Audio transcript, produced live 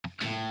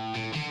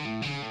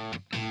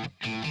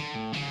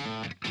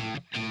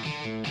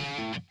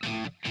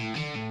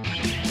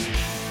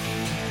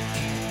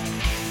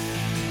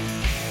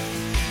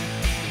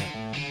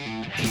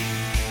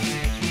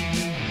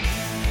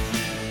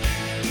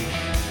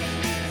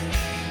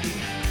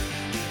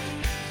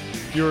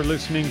You're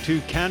listening to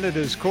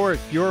Canada's Court,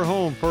 your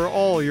home for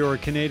all your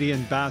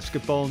Canadian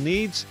basketball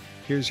needs.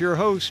 Here's your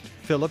host,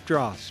 Philip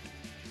Drost.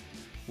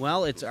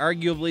 Well, it's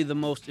arguably the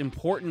most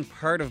important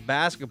part of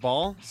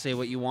basketball. Say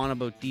what you want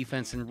about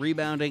defense and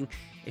rebounding.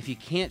 If you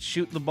can't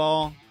shoot the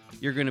ball,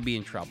 you're going to be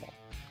in trouble,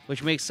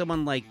 which makes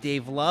someone like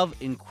Dave Love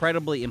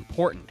incredibly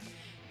important.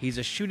 He's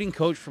a shooting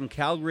coach from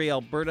Calgary,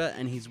 Alberta,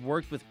 and he's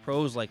worked with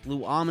pros like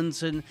Lou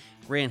Amundsen,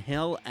 Grant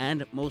Hill,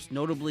 and most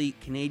notably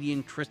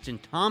Canadian Tristan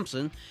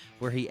Thompson,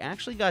 where he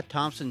actually got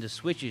Thompson to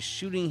switch his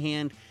shooting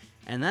hand,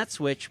 and that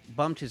switch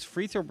bumped his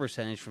free throw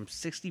percentage from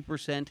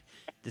 60%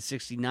 to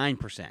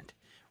 69%.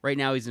 Right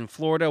now he's in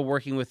Florida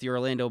working with the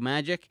Orlando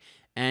Magic,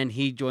 and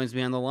he joins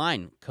me on the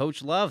line.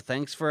 Coach Love,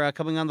 thanks for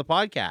coming on the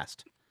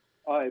podcast.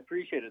 Oh, I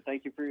appreciate it.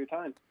 Thank you for your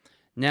time.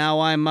 Now,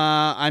 I'm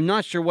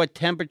not sure what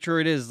temperature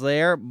it is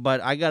there, but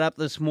I got up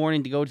this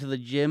morning to go to the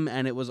gym,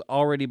 and it was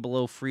already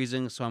below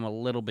freezing, so I'm a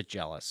little bit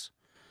jealous.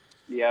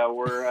 Yeah,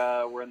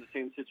 we're in the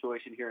same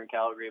situation here in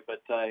Calgary,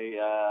 but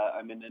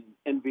I'm in an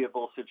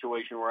enviable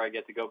situation where I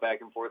get to go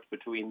back and forth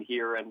between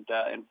here and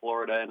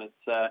Florida, and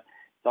it's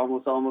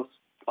almost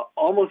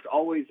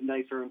always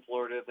nicer in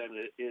Florida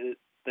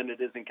than it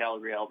is in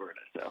Calgary,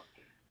 Alberta. So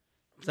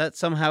that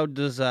somehow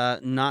does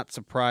not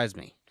surprise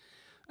me.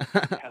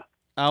 Yeah.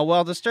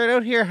 Well, to start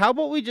out here, how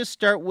about we just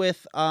start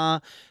with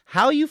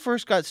how you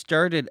first got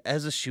started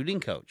as a shooting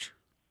coach?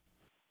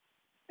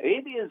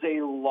 It is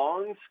a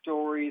long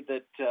story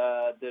that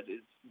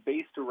is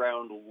based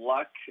around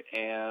luck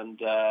and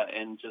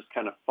just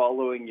kind of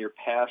following your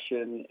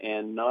passion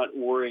and not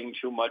worrying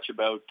too much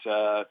about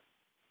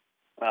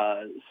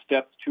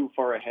steps too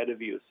far ahead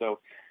of you. So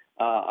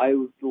I,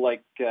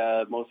 like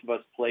most of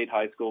us, played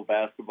high school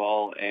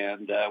basketball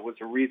and was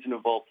a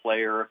reasonable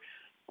player.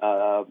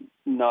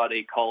 Not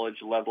a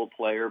college level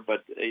player,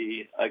 but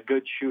a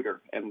good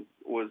shooter, and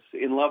was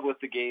in love with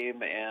the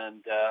game.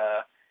 And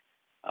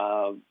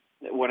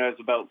when I was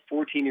about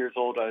 14 years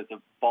old, I was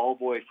a ball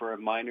boy for a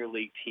minor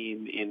league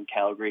team in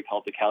Calgary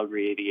called the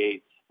Calgary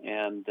 88s.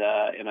 And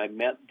I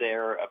met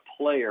there a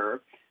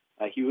player.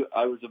 I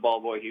was a ball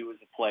boy. He was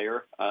a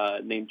player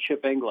named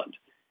Chip England.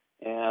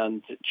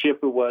 And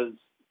Chip was,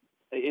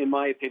 in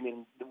my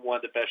opinion, one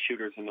of the best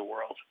shooters in the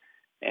world.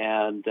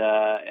 And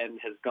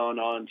has gone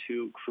on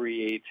to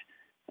create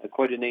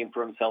quite a name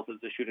for himself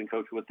as a shooting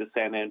coach with the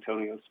San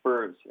Antonio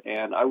Spurs.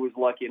 And I was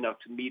lucky enough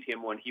to meet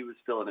him when he was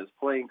still in his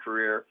playing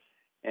career.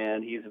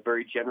 And he's a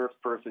very generous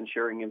person,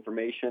 sharing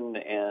information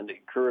and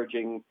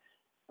encouraging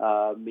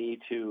me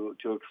to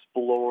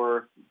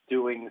explore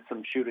doing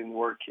some shooting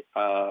work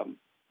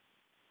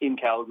in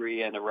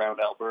Calgary and around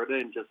Alberta,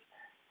 and just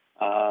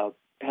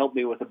helped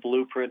me with a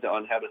blueprint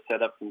on how to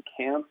set up some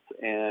camps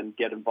and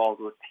get involved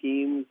with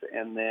teams.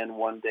 And then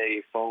one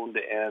day phoned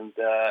and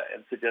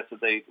suggested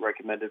they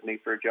recommended me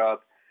for a job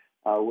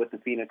with the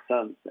Phoenix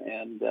Suns.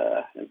 And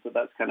so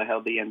that's kind of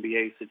how the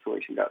NBA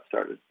situation got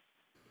started.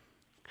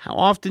 How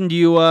often do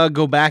you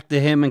go back to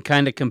him and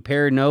kind of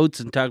compare notes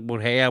and talk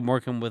about, hey, I'm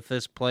working with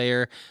this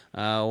player.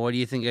 What do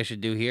you think I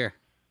should do here?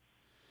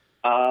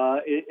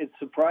 It's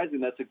surprising.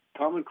 That's a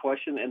common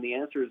question, and the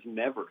answer is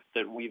never.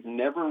 That we've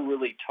never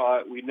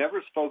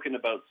spoken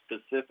about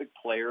specific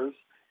players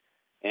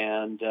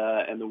and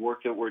the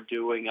work that we're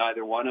doing,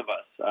 either one of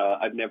us.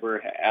 I've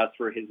never asked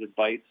for his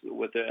advice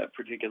with a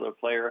particular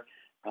player,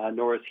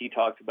 nor has he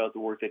talked about the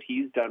work that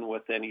he's done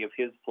with any of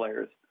his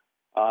players.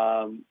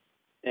 And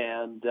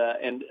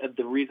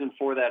the reason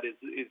for that is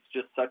it's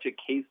just such a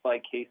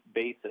case-by-case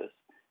basis.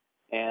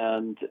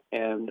 And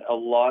a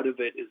lot of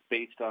it is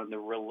based on the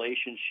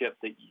relationship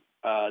that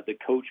the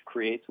coach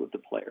creates with the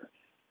player,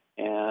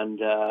 and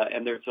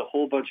there's a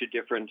whole bunch of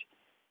different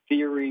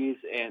theories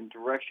and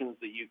directions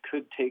that you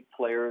could take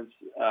players,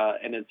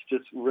 and it's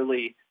just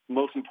really the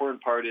most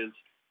important part is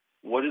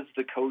what does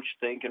the coach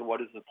think and what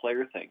does the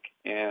player think,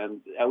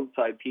 and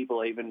outside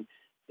people, even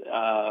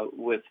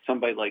with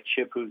somebody like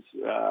Chip, whose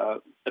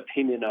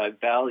opinion I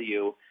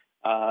value.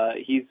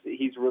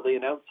 He's really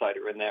an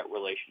outsider in that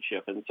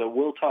relationship, and so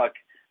we'll talk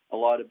a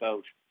lot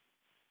about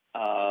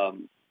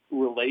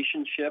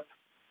relationship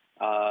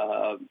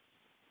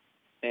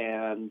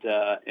and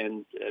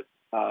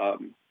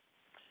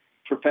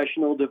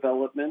professional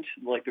development,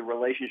 like the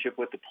relationship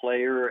with the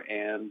player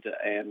and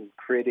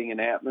creating an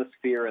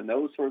atmosphere and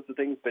those sorts of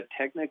things. But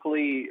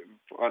technically,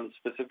 on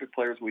specific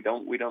players, we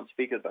don't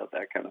speak about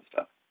that kind of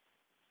stuff.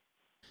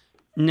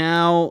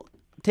 Now,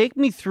 take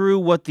me through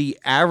what the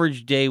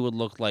average day would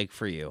look like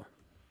for you.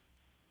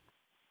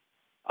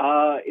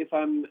 If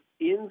I'm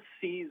in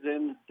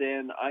season,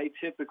 then I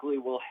typically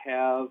will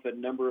have a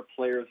number of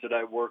players that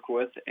I work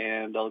with,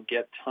 and I'll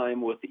get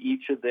time with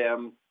each of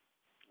them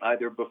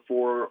either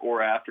before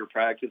or after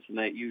practice, and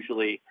that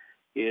usually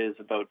is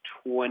about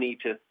 20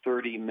 to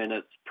 30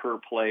 minutes per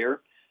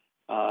player,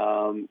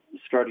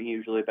 starting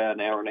usually about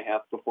an hour and a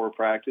half before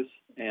practice,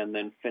 and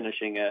then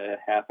finishing a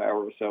half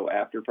hour or so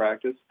after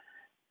practice.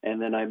 And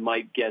then I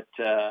might get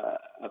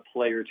a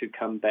player to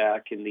come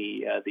back in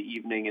the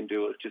evening and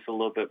do just a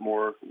little bit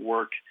more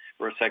work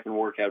or a second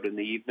workout in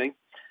the evening.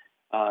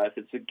 If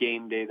it's a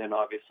game day, then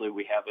obviously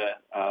we have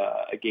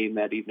a game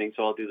that evening.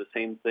 So I'll do the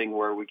same thing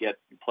where we get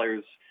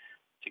players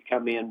to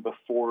come in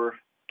before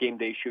game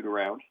day shoot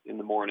around in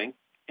the morning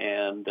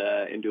and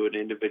do an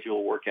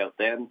individual workout.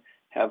 Then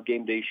have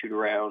game day shoot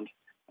around,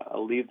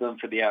 leave them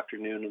for the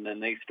afternoon, and then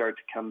they start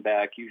to come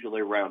back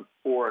usually around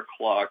 4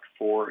 o'clock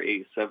for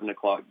a 7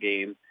 o'clock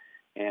game,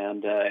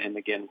 and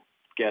again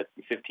get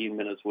 15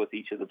 minutes with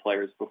each of the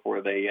players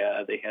before they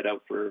head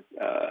out for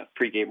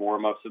pregame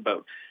warm-ups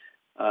about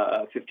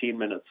 15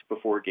 minutes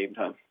before game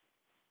time.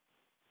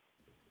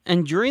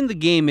 And during the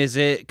game, is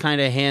it kind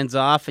of hands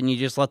off and you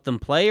just let them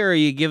play, or are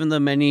you giving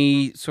them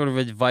any sort of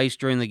advice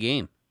during the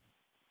game?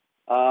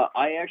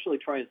 I actually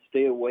try and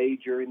stay away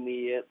during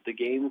the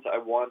games. I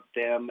want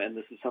them, and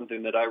this is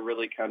something that I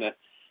really kind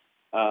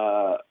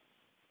of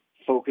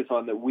focus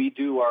on, that we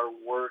do our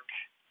work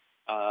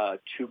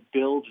to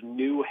build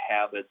new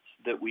habits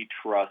that we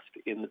trust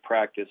in the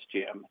practice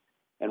gym.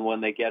 And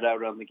when they get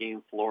out on the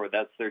game floor,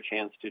 that's their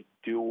chance to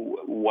do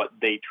what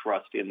they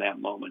trust in that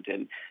moment.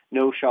 And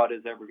no shot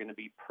is ever going to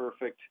be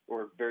perfect,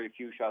 or very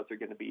few shots are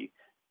going to be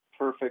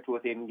perfect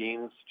within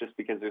games just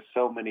because there's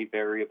so many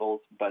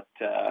variables. But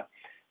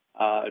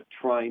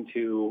trying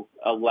to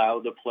allow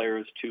the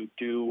players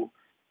to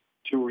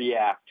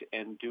react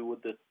and do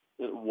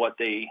what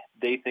they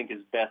think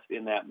is best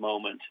in that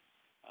moment,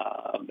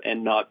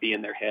 and not be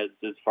in their heads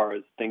as far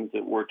as things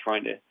that we're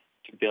trying to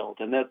build.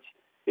 And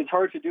it's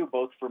hard to do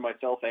both for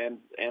myself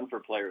and for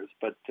players,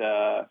 but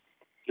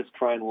just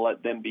try and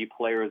let them be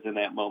players in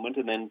that moment,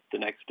 and then the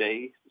next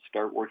day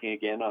start working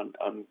again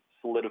on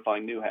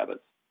solidifying new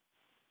habits.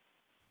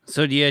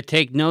 So do you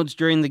take notes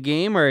during the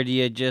game, or do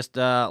you just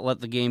let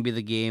the game be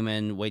the game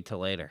and wait till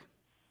later?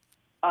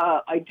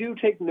 I do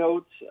take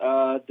notes.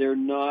 They're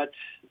not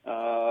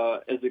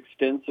as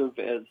extensive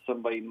as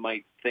somebody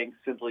might think,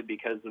 simply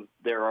because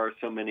there are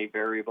so many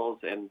variables,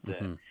 and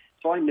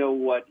so I know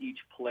what each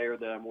player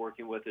that I'm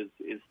working with is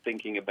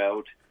thinking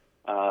about,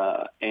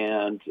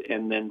 and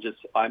then just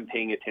I'm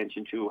paying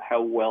attention to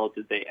how well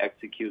did they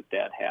execute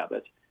that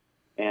habit,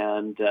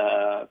 and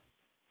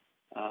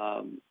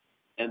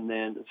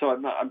then so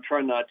I'm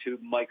trying not to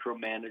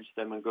micromanage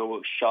them and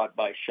go shot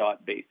by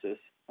shot basis,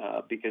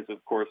 because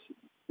of course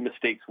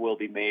mistakes will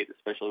be made,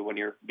 especially when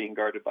you're being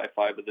guarded by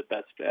 5 of the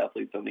best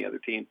athletes on the other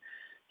team.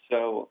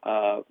 So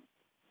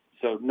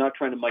not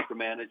trying to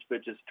micromanage,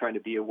 but just trying to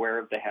be aware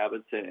of the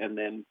habits, and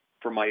then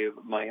for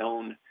my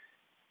own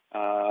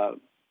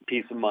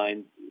peace of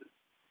mind,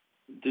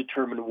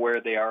 determine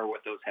where they are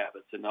with those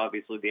habits. And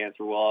obviously the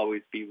answer will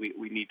always be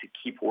we need to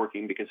keep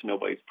working because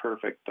nobody's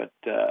perfect, but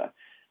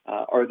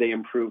are they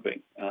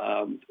improving?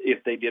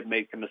 If they did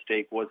make a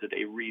mistake, was it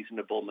a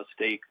reasonable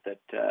mistake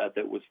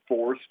that was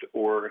forced,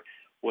 or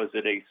was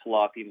it a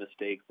sloppy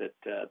mistake that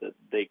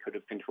they could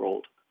have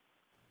controlled?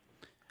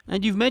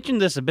 And you've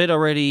mentioned this a bit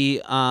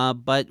already,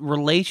 but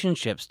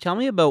relationships. Tell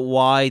me about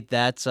why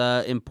that's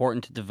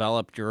important to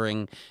develop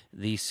during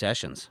these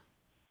sessions.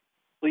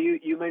 Well,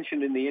 you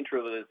mentioned in the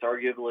intro that it's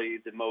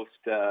arguably the most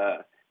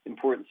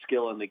important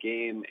skill in the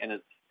game, and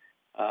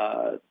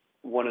it's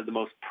one of the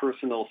most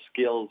personal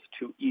skills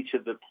to each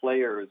of the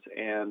players.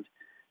 And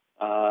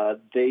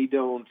they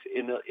don't,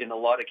 in a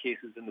lot of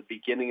cases, in the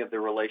beginning of the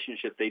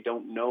relationship, they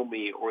don't know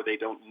me, or they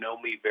don't know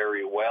me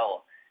very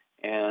well.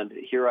 And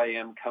here I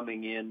am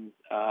coming in,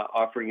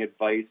 offering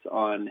advice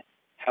on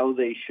how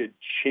they should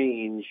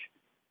change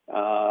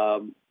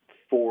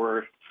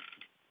for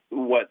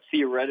what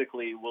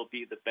theoretically will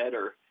be the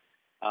better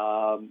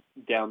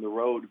down the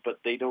road,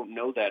 but they don't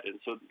know that. And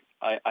so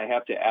I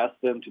have to ask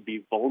them to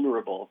be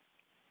vulnerable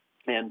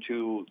and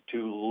to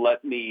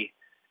let me,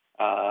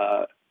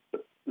 to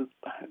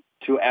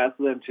ask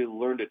them to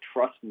learn to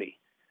trust me.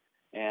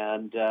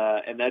 And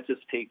that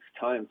just takes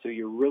time. So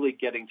you're really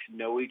getting to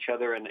know each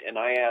other. And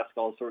I ask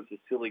all sorts of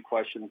silly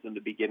questions in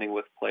the beginning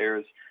with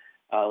players,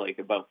 like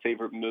about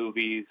favorite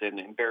movies and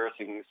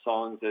embarrassing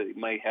songs that they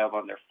might have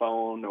on their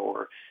phone,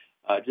 or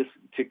just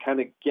to kind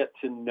of get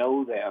to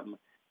know them,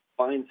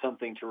 find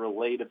something to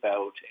relate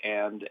about,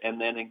 and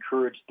then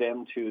encourage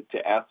them to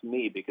ask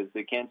me, because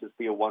they can't just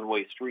be a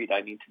one-way street. I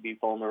need to be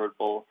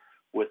vulnerable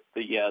with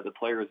the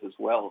players as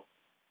well,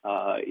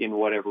 in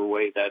whatever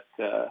way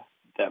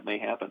that may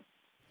happen.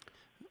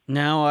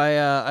 Now,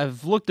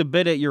 I've looked a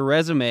bit at your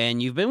resume,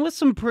 and you've been with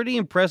some pretty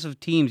impressive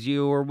teams.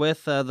 You were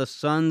with the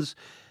Suns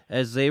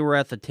as they were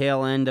at the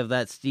tail end of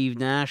that Steve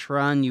Nash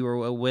run. You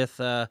were with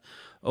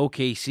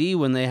OKC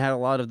when they had a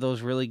lot of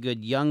those really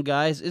good young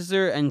guys.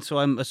 And so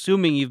I'm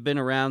assuming you've been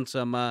around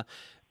some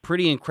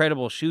pretty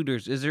incredible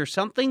shooters. Is there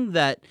something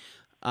that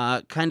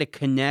kind of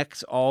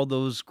connects all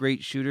those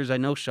great shooters? I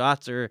know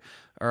shots are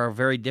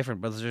very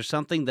different, but is there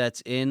something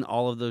that's in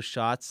all of those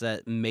shots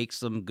that makes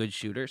them good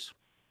shooters?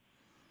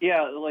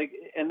 Yeah,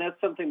 and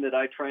that's something that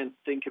I try and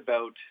think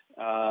about,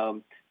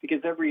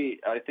 because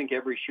I think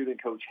every shooting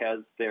coach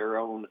has their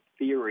own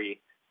theory,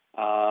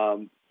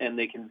 and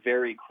they can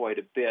vary quite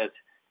a bit,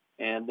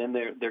 and then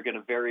they're going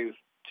to vary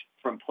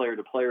from player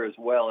to player as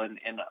well, and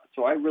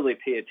so I really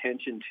pay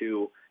attention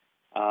to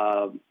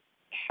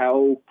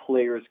how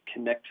players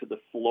connect to the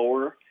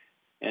floor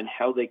and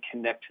how they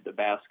connect to the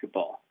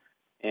basketball.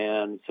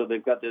 And so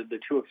they've got the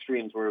two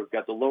extremes where we've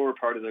got the lower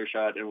part of their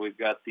shot and we've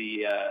got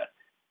the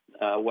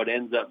what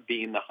ends up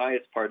being the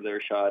highest part of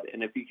their shot.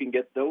 And if you can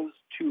get those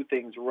two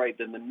things right,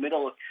 then the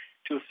middle,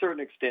 to a certain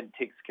extent,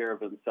 takes care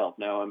of itself.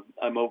 Now,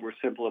 I'm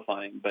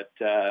oversimplifying, but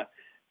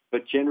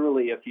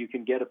generally, if you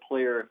can get a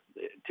player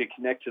to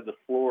connect to the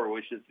floor,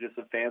 which is just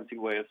a fancy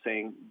way of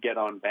saying get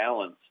on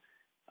balance,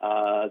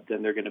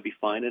 then they're going to be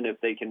fine. And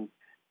if they can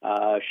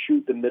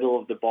shoot the middle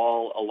of the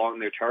ball along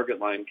their target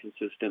line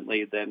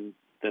consistently, then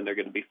they're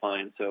going to be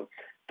fine. So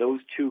those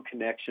two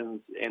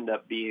connections end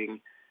up being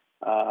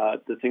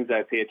the things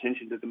I pay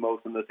attention to the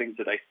most, and the things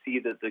that I see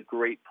that the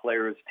great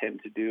players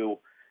tend to do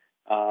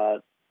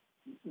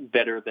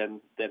better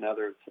than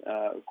others.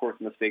 Of course,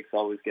 mistakes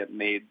always get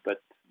made,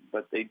 but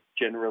they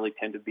generally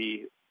tend to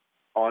be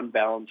on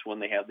balance when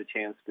they have the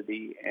chance to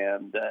be,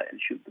 and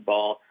shoot the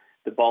ball.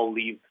 The ball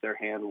leaves their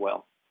hand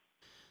well.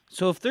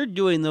 So if they're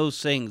doing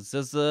those things,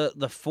 does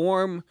the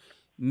form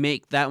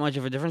make that much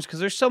of a difference? Because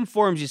there's some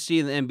forms you see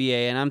in the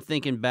NBA, and I'm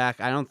thinking back,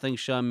 I don't think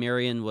Shawn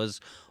Marion was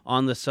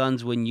on the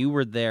Suns when you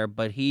were there,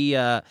 but he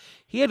had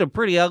a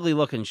pretty ugly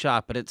looking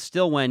shot, but it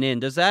still went in.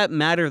 Does that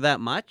matter that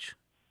much?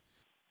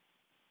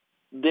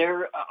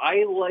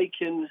 I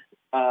liken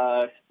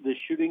the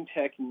shooting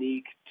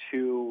technique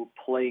to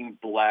playing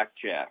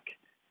blackjack.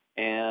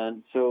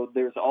 And so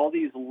there's all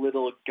these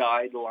little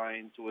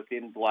guidelines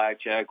within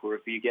blackjack where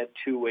if you get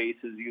two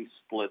aces, you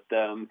split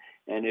them.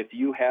 And if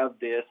you have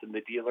this and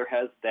the dealer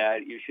has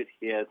that, you should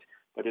hit.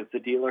 But if the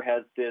dealer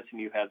has this and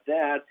you have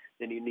that,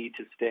 then you need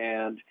to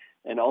stand.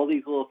 And all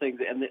these little things.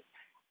 And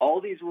all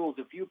these rules,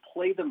 if you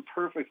play them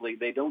perfectly,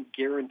 they don't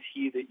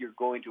guarantee that you're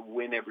going to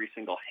win every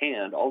single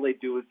hand. All they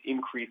do is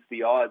increase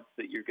the odds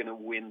that you're going to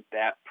win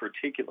that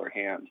particular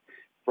hand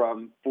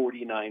from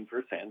 49%,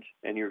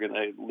 and you're going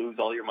to lose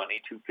all your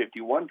money, to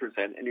 51%,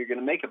 and you're going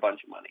to make a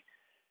bunch of money.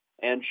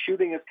 And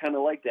shooting is kind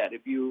of like that.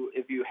 If you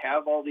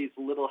have all these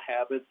little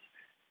habits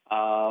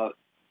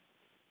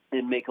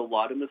and make a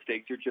lot of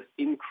mistakes, you're just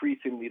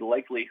increasing the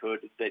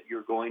likelihood that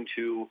you're going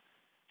to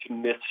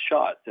miss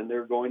shots, and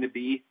there are going to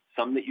be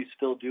some that you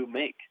still do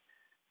make.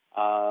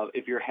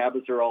 If your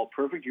habits are all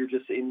perfect, you're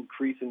just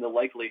increasing the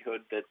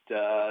likelihood that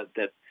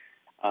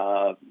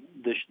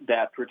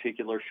that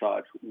particular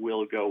shot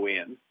will go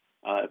in,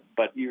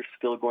 but you're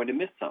still going to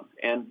miss some.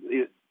 And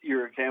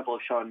your example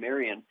of Shawn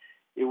Marion,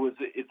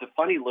 it's a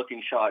funny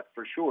looking shot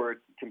for sure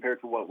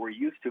compared to what we're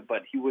used to,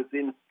 but he was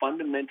in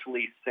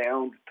fundamentally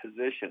sound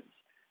positions.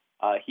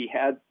 He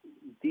had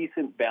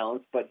decent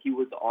balance, but he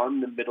was on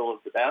the middle of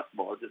the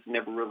basketball. It just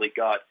never really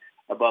got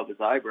above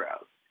his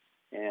eyebrows.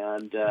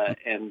 And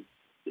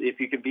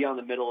if you can be on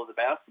the middle of the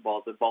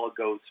basketball, the ball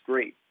goes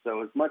straight.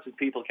 So as much as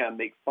people can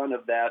make fun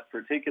of that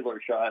particular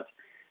shot,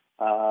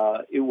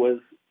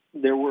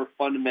 there were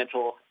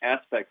fundamental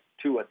aspects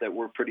to it that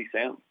were pretty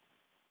sound.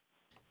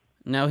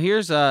 Now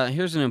here's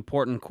an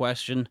important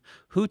question: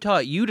 who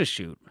taught you to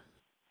shoot?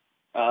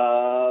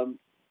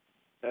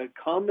 A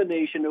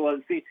combination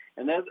of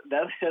and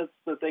that's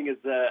the thing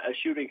as a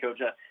shooting coach.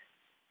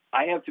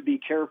 I have to be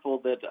careful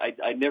that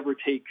I never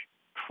take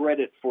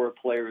credit for a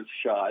player's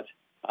shot.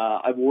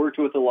 I've worked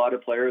with a lot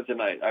of players,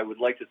 and I would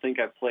like to think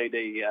I've played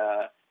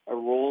a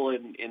role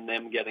in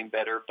them getting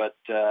better, but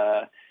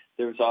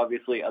there's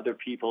obviously other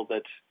people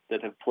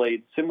that have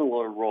played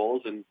similar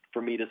roles, and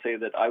for me to say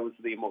that I was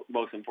the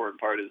most important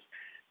part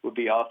would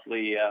be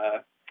awfully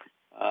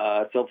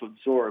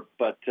self-absorbed.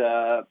 But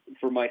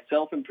for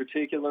myself in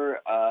particular,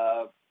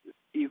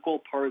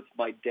 equal parts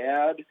my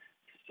dad,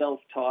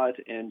 self-taught,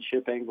 and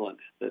Chip Engelland.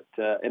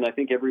 And I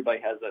think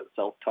everybody has that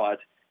self-taught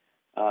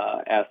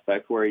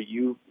aspect where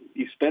you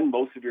spend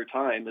most of your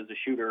time as a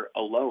shooter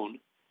alone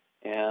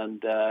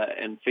and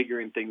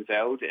figuring things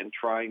out and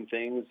trying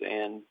things.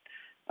 And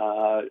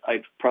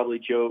I probably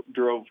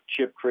drove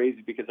Chip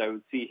crazy because I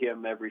would see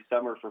him every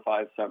summer for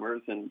 5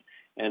 summers and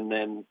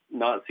then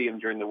not see him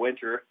during the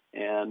winter.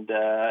 And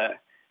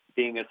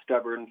being a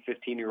stubborn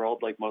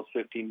 15-year-old like most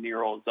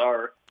 15-year-olds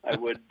are, I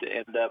would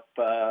end up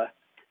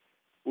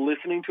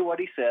listening to what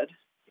he said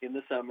in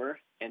the summer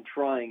and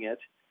trying it,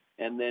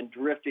 and then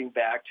drifting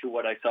back to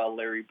what I saw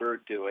Larry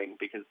Bird doing,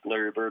 because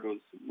Larry Bird was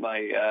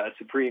my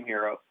supreme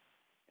hero.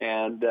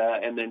 And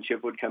then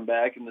Chip would come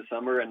back in the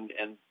summer and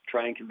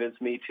try and convince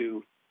me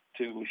to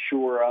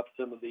shore up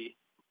some of the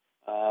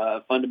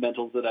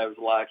fundamentals that I was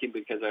lacking,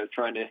 because I was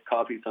trying to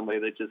copy somebody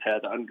that just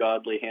had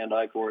ungodly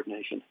hand-eye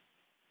coordination.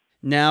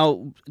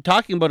 Now,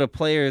 talking about a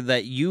player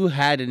that you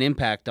had an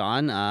impact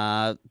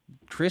on,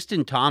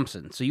 Tristan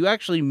Thompson. So you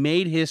actually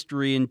made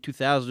history in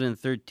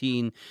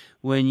 2013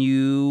 when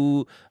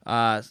you,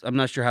 I'm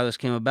not sure how this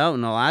came about,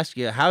 and I'll ask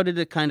you, how did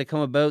it kind of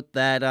come about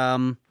that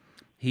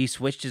he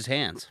switched his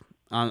hands,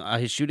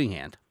 his shooting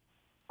hand?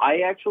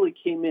 I actually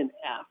came in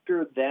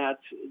after that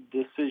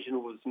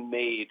decision was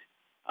made,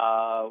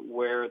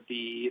 where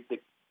the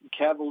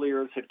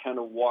Cavaliers had kind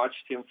of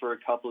watched him for a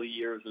couple of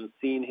years and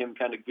seen him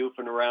kind of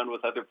goofing around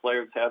with other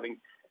players having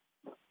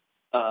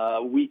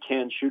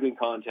weekend shooting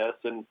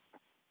contests, and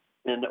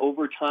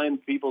over time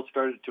people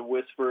started to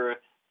whisper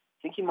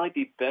think he might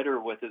be better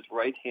with his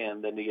right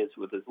hand than he is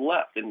with his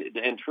left.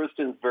 And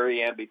Tristan's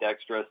very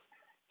ambidextrous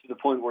to the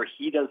point where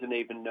he doesn't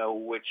even know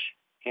which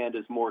hand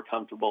is more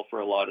comfortable for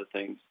a lot of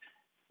things.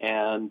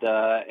 And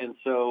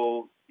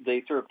so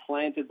they sort of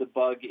planted the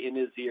bug in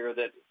his ear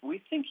that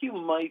we think you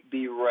might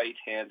be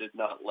right-handed,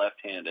 not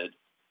left-handed.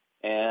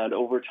 And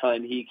over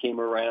time, he came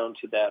around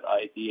to that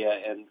idea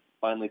and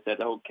finally said,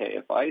 okay,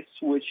 if I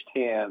switched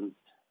hands,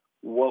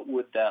 what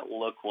would that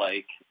look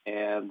like?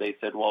 And they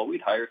said, well,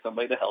 we'd hire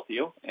somebody to help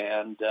you.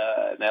 And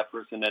that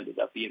person ended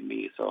up being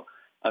me. So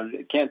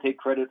I can't take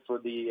credit for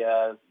the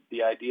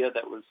idea.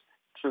 That was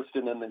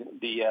Tristan and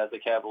the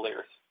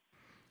Cavaliers.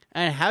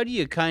 And how do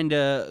you kind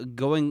of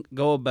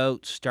go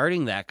about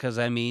starting that? Because,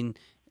 I mean,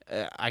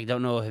 I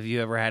don't know, have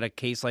you ever had a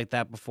case like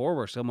that before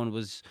where someone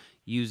was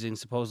using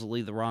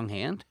supposedly the wrong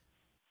hand?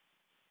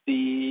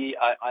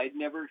 I'd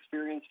never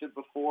experienced it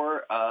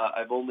before.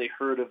 I've only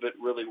heard of it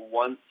really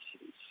once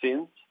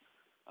since,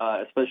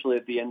 especially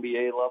at the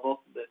NBA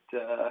level.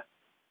 There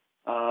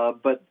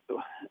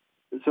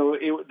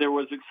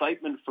was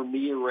excitement for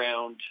me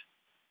around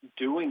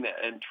doing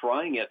that and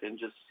trying it and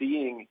just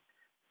seeing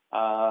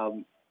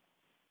all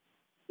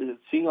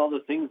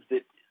the things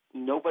that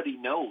nobody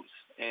knows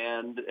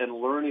and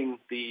learning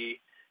the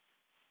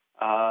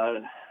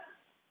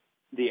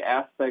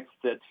aspects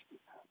that,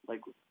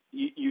 like,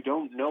 you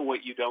don't know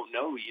what you don't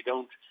know. You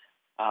don't.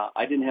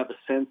 I didn't have a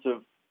sense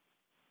of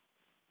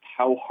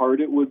how hard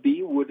it would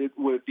be. Would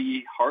it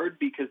be hard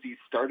because he's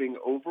starting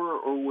over,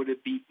 or would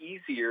it be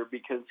easier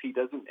because he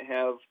doesn't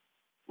have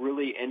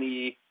really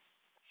any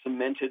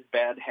cemented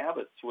bad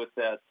habits with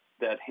that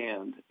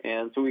hand?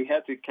 And so we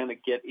had to kind of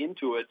get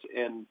into it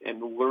and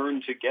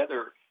learn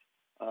together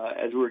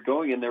as we were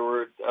going. And there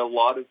were a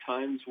lot of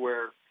times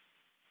where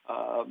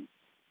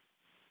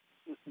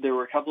there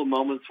were a couple of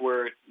moments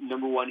where,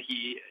 number one,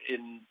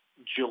 in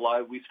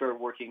July, we started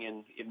working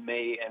in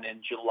May, and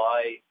in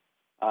July,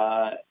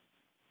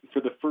 for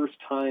the first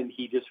time,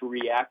 he just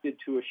reacted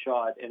to a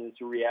shot, and his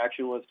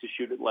reaction was to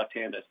shoot it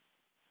left-handed.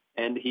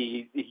 And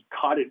he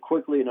caught it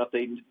quickly enough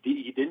that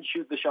he didn't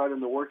shoot the shot in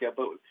the workout,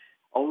 but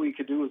all he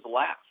could do was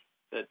laugh.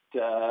 That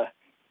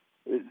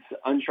it's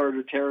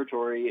uncharted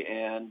territory,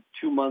 and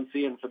 2 months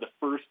in, for the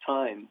first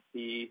time,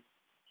 he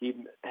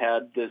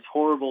had this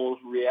horrible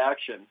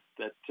reaction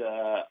that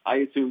I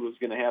assumed was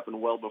going to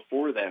happen well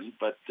before then,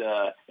 but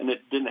and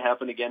it didn't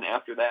happen again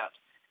after that,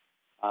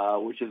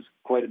 which is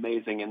quite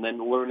amazing. And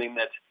then learning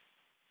that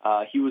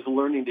he was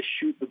learning to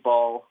shoot the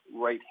ball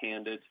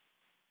right-handed,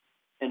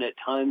 and at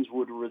times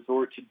would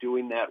resort to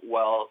doing that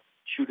while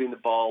shooting the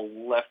ball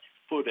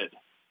left-footed.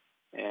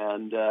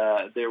 And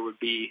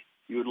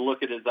you would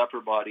look at his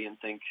upper body and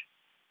think,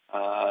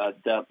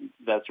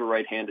 that's a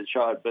right-handed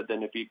shot. But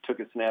then if you took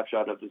a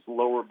snapshot of his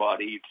lower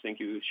body, you'd think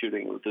he was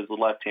shooting it with his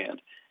left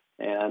hand.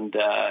 And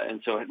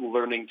so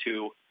learning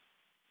to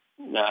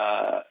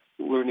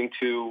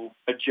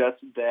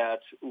adjust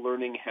that,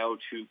 learning how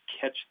to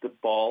catch the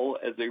ball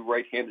as a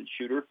right-handed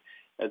shooter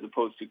as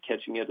opposed to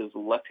catching it as a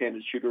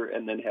left-handed shooter,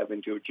 and then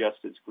having to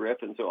adjust his grip.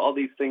 And so all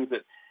these things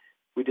that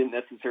we didn't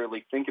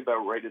necessarily think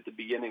about right at the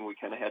beginning, we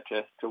kind of had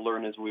to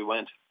learn as we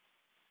went.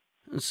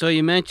 So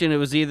you mentioned it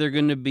was either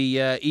going to be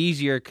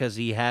easier because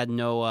he had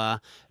no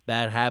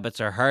bad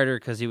habits, or harder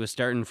because he was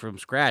starting from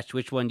scratch.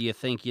 Which one do you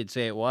think you'd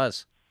say it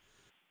was?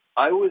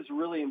 I was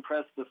really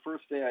impressed the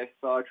first day I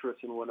saw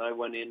Tristan when I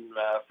went in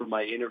for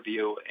my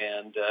interview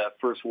and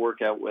first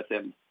workout with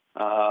him.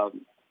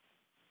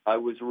 I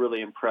was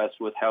really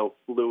impressed with how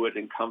fluid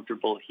and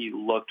comfortable he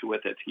looked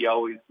with it. He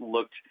always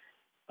looked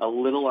a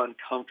little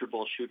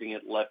uncomfortable shooting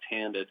it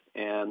left-handed,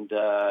 and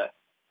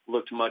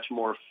looked much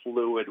more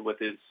fluid with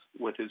his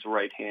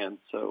right hand.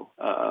 So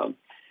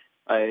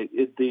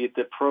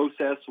the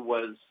process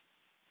was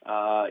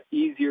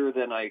easier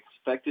than I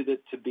expected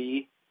it to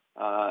be,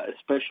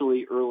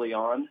 especially early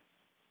on.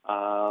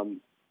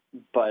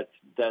 But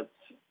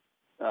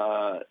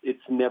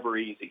it's never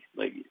easy.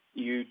 Like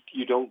you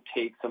don't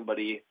take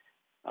somebody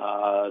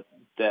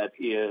that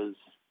is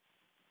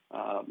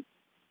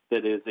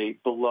a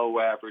below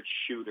average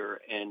shooter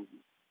and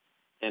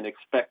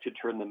expect to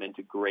turn them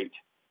into great.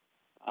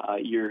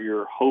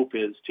 Your hope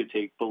is to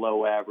take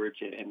below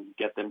average and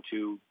get them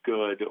to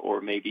good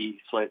or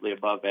maybe slightly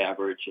above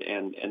average,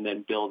 and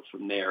then build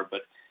from there.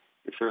 But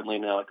you're certainly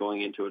not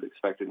going into it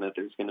expecting that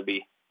there's going to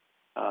be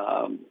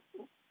a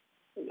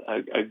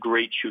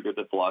great shooter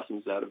that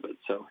blossoms out of it.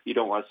 So you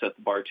don't want to set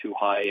the bar too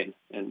high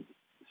and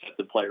set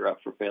the player up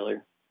for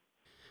failure.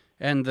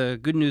 And the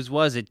good news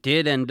was it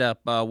did end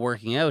up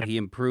working out. He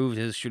improved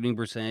his shooting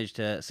percentage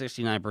to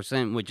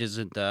 69%, which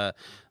isn't the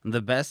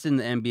best in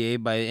the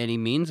NBA by any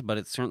means, but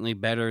it's certainly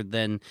better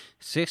than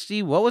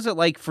 60. What was it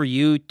like for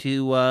you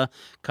to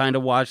kind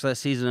of watch that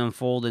season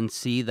unfold and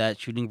see that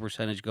shooting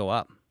percentage go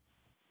up?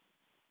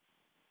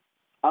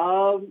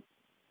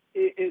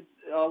 It's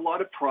a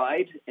lot of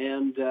pride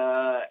and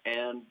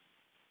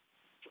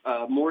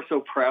more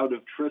so proud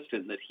of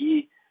Tristan that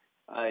he.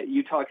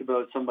 You talk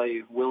about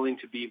somebody willing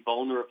to be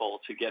vulnerable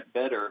to get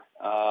better.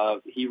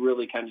 He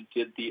really kind of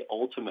did the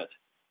ultimate.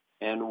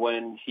 And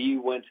when he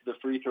went to the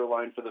free throw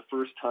line for the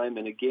first time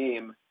in a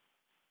game,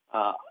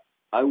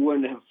 I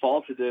wouldn't have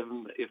faulted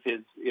him if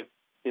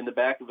in the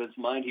back of his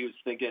mind he was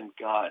thinking,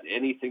 God,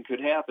 anything could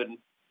happen.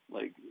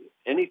 Like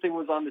anything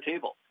was on the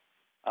table.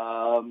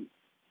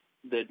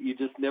 That you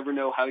just never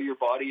know how your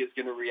body is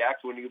going to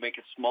react when you make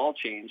a small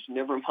change,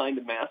 never mind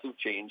a massive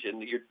change,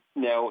 and you're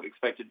now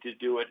expected to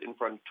do it in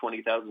front of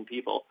 20,000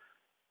 people.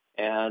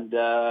 And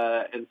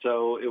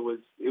so it was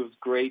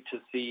great to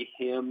see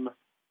him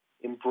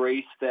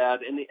embrace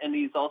that, and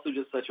he's also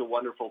just such a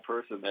wonderful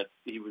person that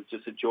he was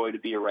just a joy to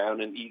be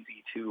around and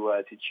easy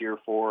to cheer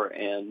for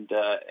and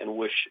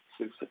wish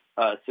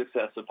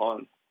success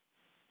upon.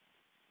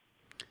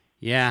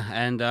 Yeah,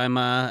 and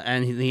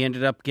and he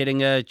ended up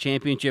getting a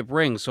championship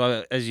ring.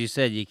 So as you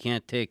said, you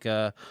can't take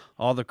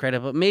all the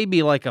credit, but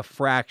maybe like a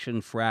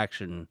fraction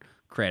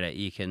credit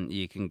you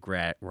can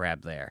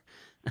grab there.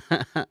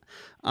 Yeah,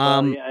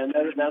 and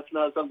that's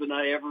not something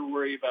I ever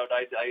worry about.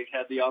 I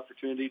had the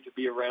opportunity to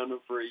be around him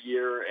for a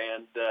year,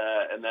 and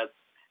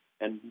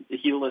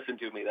he listened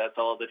to me. That's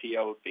all that he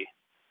owed me.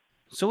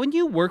 So when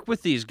you work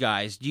with these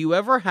guys, do you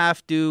ever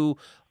have to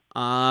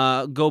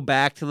go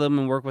back to them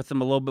and work with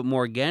them a little bit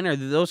more again, or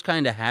those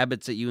kind of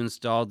habits that you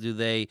install, do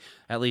they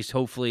at least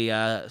hopefully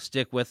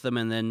stick with them,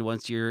 and then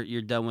once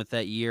you're done with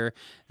that year,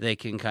 they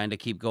can kind of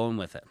keep going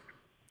with it?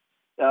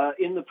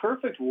 In the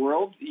perfect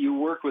world, you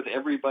work with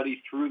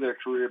everybody through their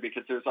career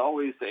because there's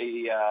always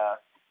the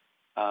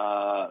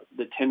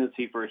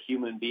tendency for a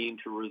human being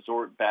to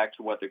resort back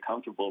to what they're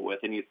comfortable with.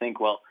 And you think,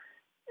 well,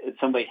 if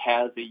somebody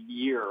has a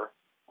year,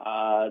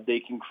 they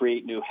can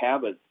create new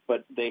habits,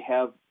 but they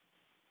have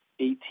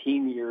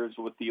 18 years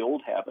with the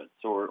old habits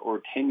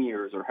or 10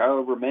 years or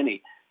however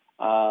many.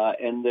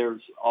 And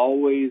there's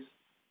always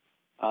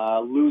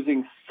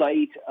losing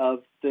sight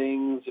of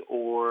things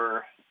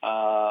or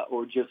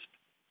just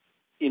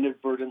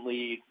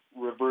inadvertently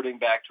reverting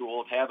back to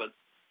old habits.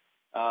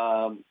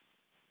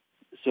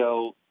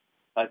 So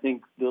I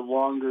think the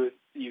longer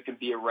you can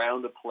be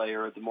around a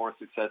player, the more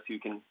success you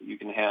can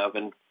have.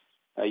 And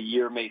a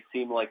year may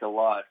seem like a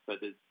lot, but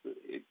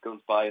it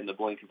goes by in the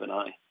blink of an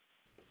eye.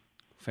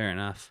 Fair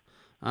enough.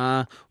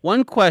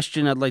 One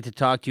question I'd like to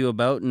talk to you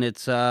about, and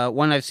it's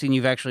one I've seen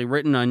you've actually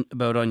written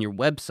about on your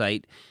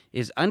website,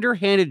 is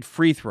underhanded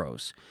free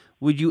throws.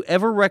 Would you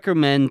ever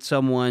recommend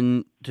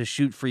someone to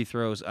shoot free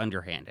throws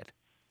underhanded?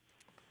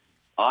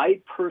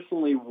 I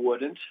personally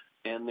wouldn't,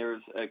 and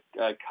there's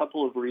a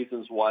couple of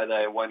reasons why that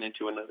I went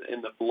into in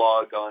the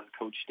blog on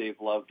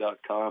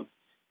CoachDaveLove.com.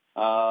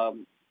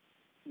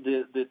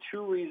 The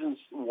two reasons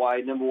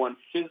why: number one,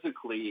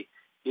 physically,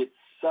 it's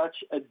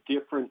such a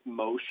different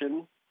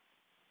motion,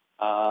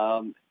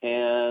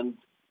 and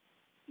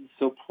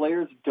so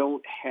players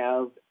don't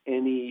have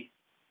any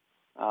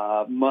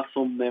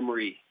muscle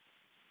memory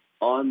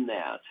on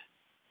that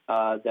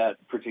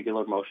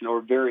particular motion,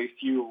 or very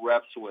few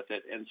reps with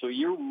it, and so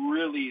you're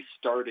really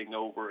starting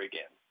over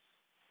again.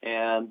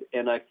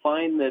 And I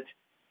find that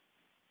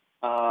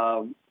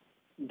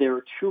there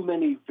are too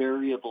many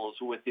variables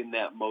within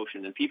that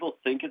motion, and people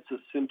think it's a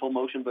simple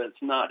motion, but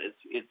it's not.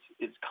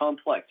 It's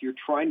complex. You're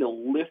trying to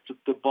lift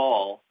the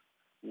ball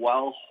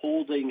while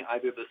holding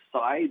either the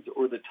sides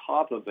or the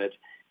top of it,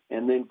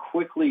 and then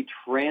quickly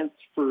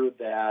transfer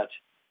that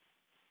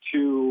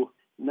to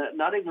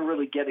not even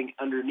really getting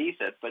underneath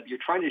it, but you're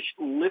trying to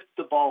lift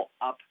the ball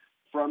up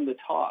from the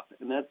top,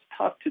 and that's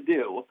tough to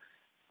do.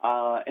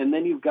 And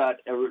then you've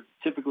got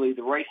typically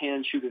the right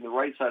hand shooting the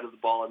right side of the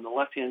ball and the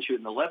left hand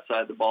shooting the left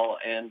side of the ball.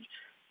 And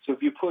so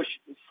if you push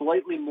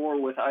slightly more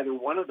with either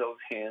one of those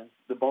hands,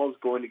 the ball is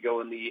going to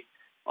go in the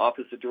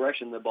opposite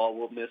direction. The ball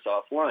will miss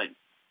offline.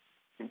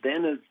 And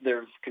then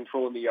there's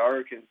controlling the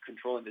arc and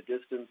controlling the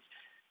distance.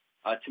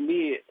 To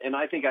me, and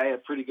I think I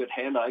have pretty good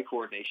hand-eye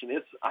coordination,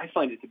 I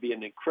find it to be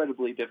an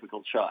incredibly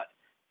difficult shot.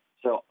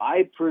 So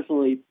I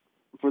personally,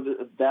 for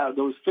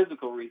those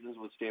physical reasons,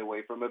 would stay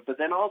away from it. But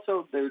then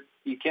also,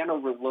 you can't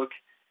overlook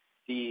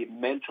the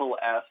mental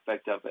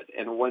aspect of it.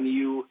 And when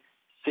you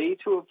say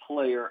to a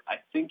player, I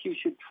think you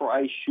should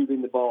try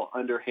shooting the ball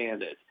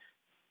underhanded,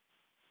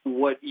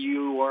 what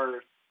you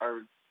are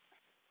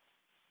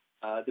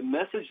the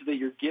message that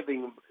you're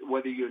giving,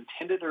 whether you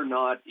intend it or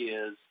not,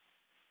 is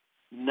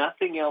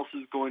nothing else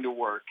is going to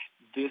work.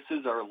 This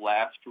is our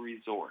last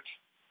resort.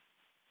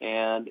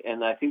 And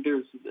I think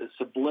there's a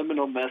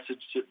subliminal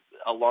message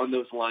along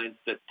those lines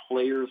that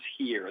players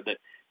hear, that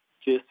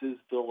this is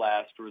the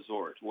last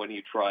resort when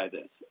you try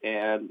this.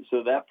 And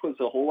so that puts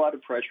a whole lot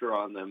of pressure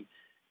on them,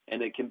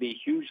 and it can be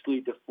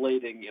hugely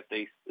deflating if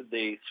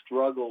they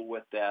struggle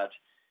with that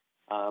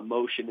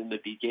motion in the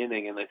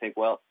beginning, and they think,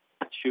 well,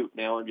 shoot,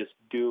 now I'm just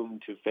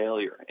doomed to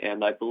failure.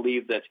 And I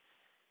believe that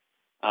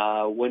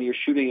when you're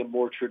shooting a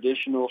more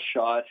traditional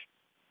shot,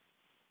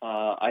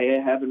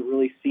 I haven't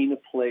really seen a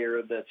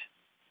player that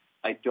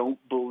I don't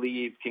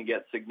believe can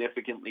get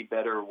significantly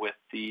better with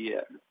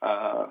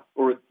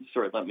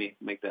let me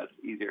make that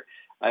easier.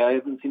 I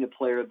haven't seen a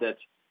player that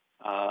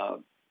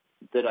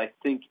I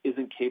think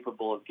isn't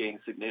capable of getting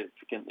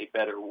significantly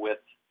better with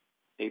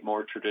a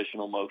more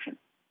traditional motion.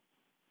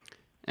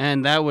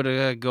 And that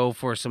would go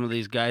for some of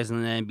these guys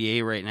in the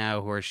NBA right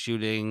now who are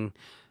shooting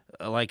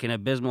like an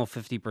abysmal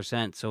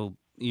 50%. So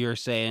you're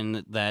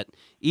saying that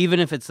even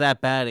if it's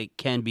that bad, it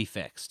can be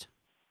fixed.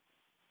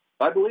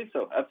 I believe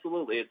so.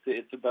 Absolutely.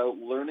 It's about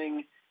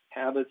learning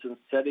habits and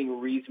setting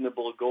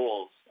reasonable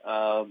goals.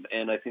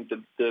 And I think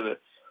the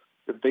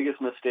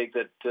biggest mistake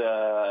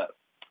that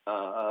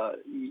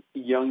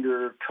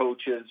younger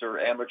coaches or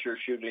amateur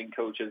shooting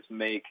coaches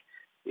make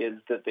is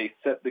that they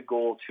set the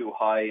goal too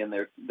high, and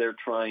they're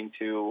trying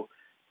to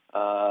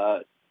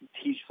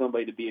teach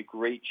somebody to be a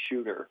great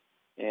shooter.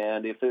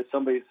 And if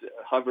somebody's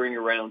hovering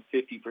around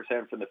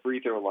 50% from the free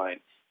throw line,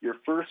 your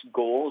first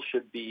goal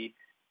should be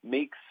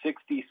make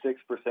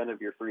 66% of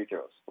your free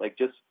throws. Like,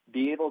 just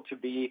be able to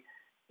be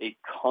a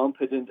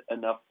competent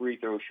enough free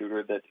throw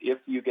shooter that if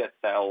you get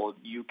fouled,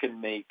 you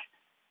can make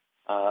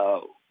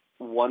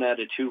 1 out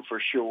of 2 for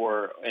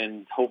sure,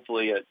 and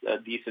hopefully a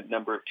decent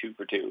number of 2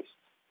 for 2s.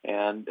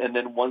 And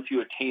then once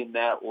you attain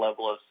that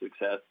level of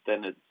success,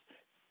 then it's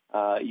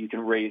you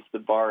can raise the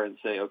bar and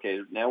say, okay,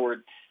 now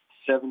we're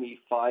 75%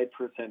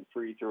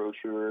 free throw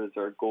shooter is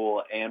our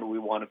goal, and we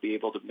want to be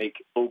able to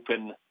make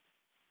open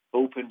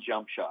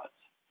jump shots.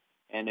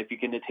 And if you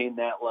can attain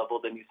that level,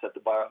 then you set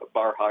the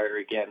bar higher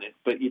again.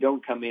 But you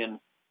don't come in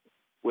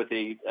with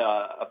a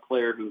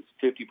player who's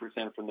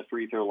 50% from the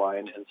free throw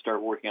line and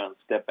start working on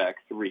step back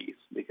threes,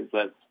 because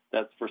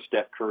that's for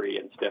Steph Curry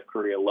and Steph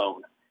Curry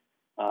alone.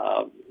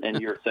 And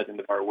you're setting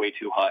the bar way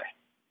too high.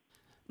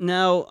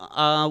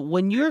 Now,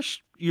 when you're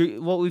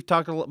what we've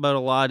talked about a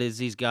lot is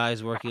these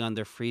guys working on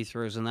their free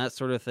throws and that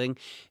sort of thing.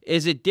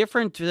 Is it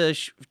different to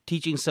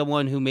teaching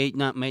someone who might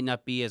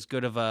not be as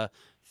good of a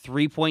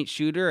 3-point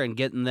shooter and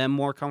getting them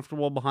more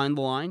comfortable behind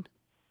the line?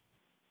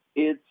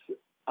 It's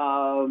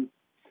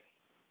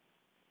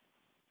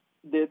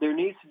there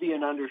needs to be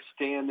an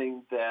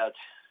understanding that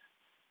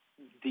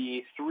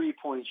the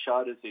 3-point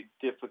shot is a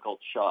difficult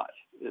shot.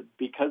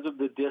 Because of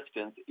the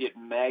distance, it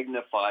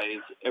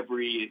magnifies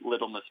every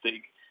little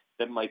mistake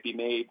that might be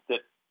made that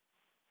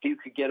you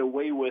could get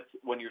away with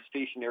when you're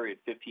stationary at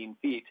 15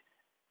 feet.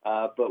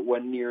 But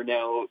when you're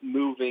now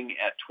moving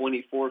at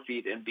 24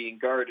 feet and being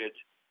guarded,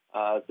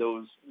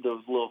 those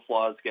little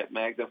flaws get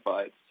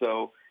magnified.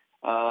 So,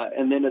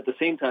 and then at the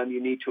same time,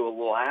 you need to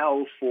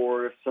allow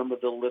for some of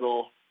the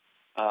little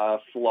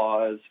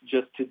flaws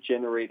just to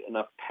generate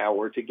enough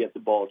power to get the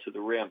ball to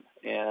the rim.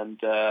 And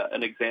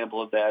an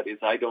example of that is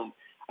I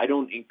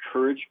don't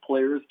encourage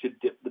players to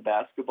dip the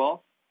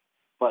basketball,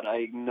 but I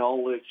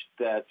acknowledge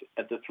that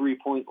at the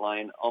 3-point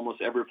line,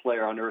 almost every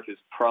player on earth is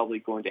probably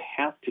going to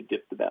have to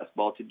dip the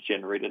basketball to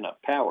generate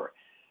enough power.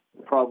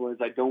 The problem is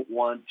I don't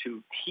want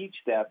to teach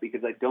that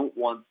because I don't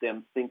want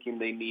them thinking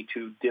they need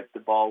to dip the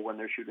ball when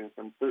they're shooting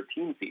from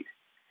 13 feet.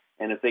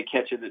 And if they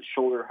catch it at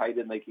shoulder height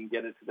and they can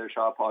get it to their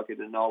shot pocket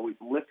and always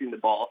lifting the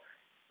ball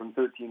from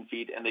 13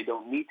 feet and they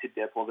don't need to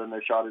dip, well, then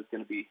their shot is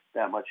going to be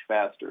that much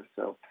faster.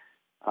 So,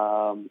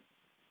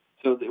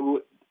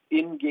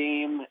 in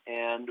game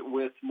and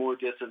with more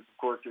distance, of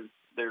course,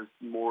 there's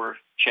more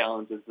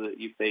challenges that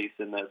you face,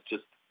 and that's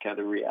just kind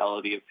of the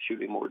reality of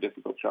shooting more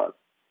difficult shots.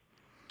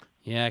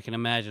 Yeah, I can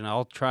imagine.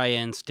 I'll try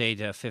and stay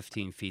to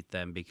 15 feet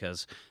then,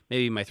 because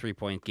maybe my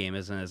 3-point game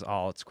isn't as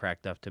all it's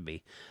cracked up to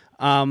be.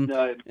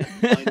 No,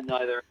 mine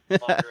neither.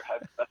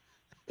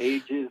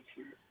 Age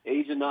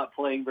of not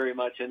playing very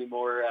much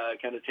anymore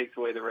kind of takes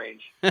away the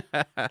range.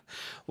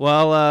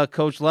 Well,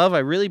 Coach Love, I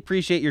really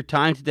appreciate your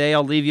time today.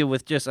 I'll leave you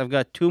with I've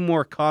got 2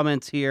 more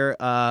comments here.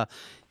 I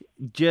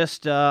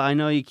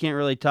know you can't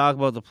really talk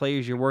about the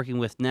players you're working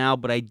with now,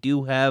 but I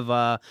do have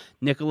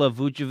Nikola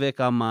Vucevic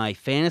on my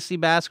fantasy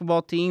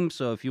basketball team.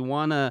 So if you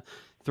want to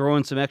throw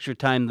in some extra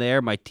time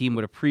there, my team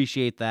would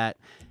appreciate that.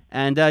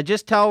 And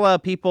just tell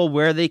people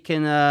where they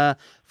can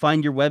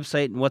find your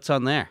website and what's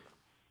on there.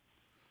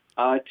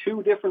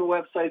 2 different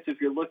websites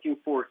if you're looking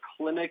for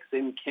clinics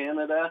in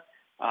Canada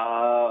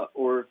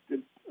or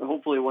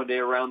hopefully one day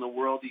around the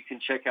world. You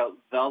can check out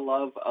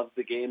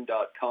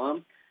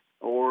theloveofthegame.com.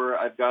 Or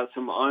I've got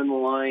some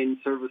online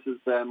services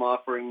that I'm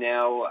offering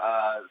now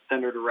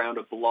centered around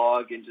a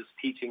blog and just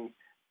teaching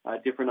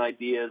different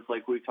ideas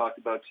like we talked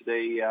about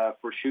today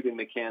for shooting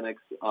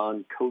mechanics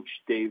on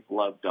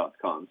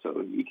CoachDaveLove.com.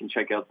 So you can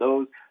check out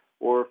those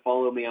or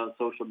follow me on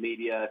social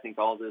media. I think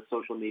all the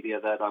social media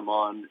that I'm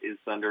on is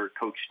under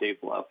Coach Dave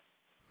Love.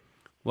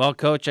 Well,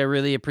 Coach, I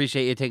really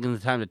appreciate you taking the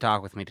time to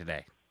talk with me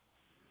today.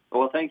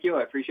 Well, thank you.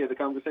 I appreciate the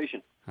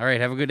conversation. All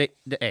right, have a good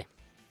day.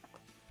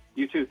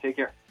 You too. Take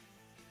care.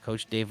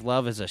 Coach Dave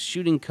Love is a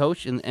shooting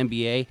coach in the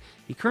NBA.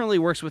 He currently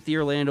works with the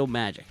Orlando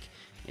Magic.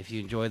 If you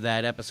enjoyed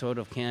that episode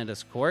of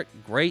Canada's Court,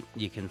 great.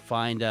 You can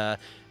find that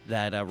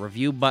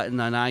review button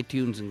on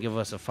iTunes and give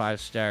us a 5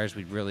 stars.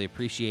 We'd really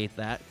appreciate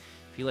that.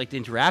 If you'd like to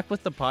interact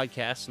with the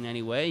podcast in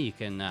any way, you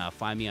can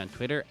find me on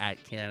Twitter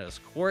at Canada's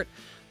Court.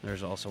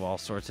 There's also all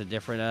sorts of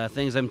different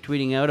things I'm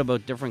tweeting out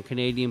about different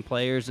Canadian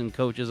players and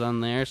coaches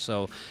on there,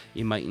 so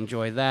you might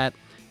enjoy that.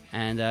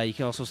 And you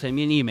can also send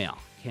me an email,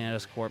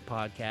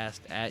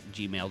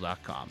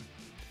 canadascourtpodcast@gmail.com.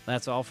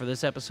 That's all for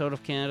this episode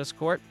of Canada's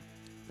Court.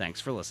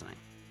 Thanks for listening.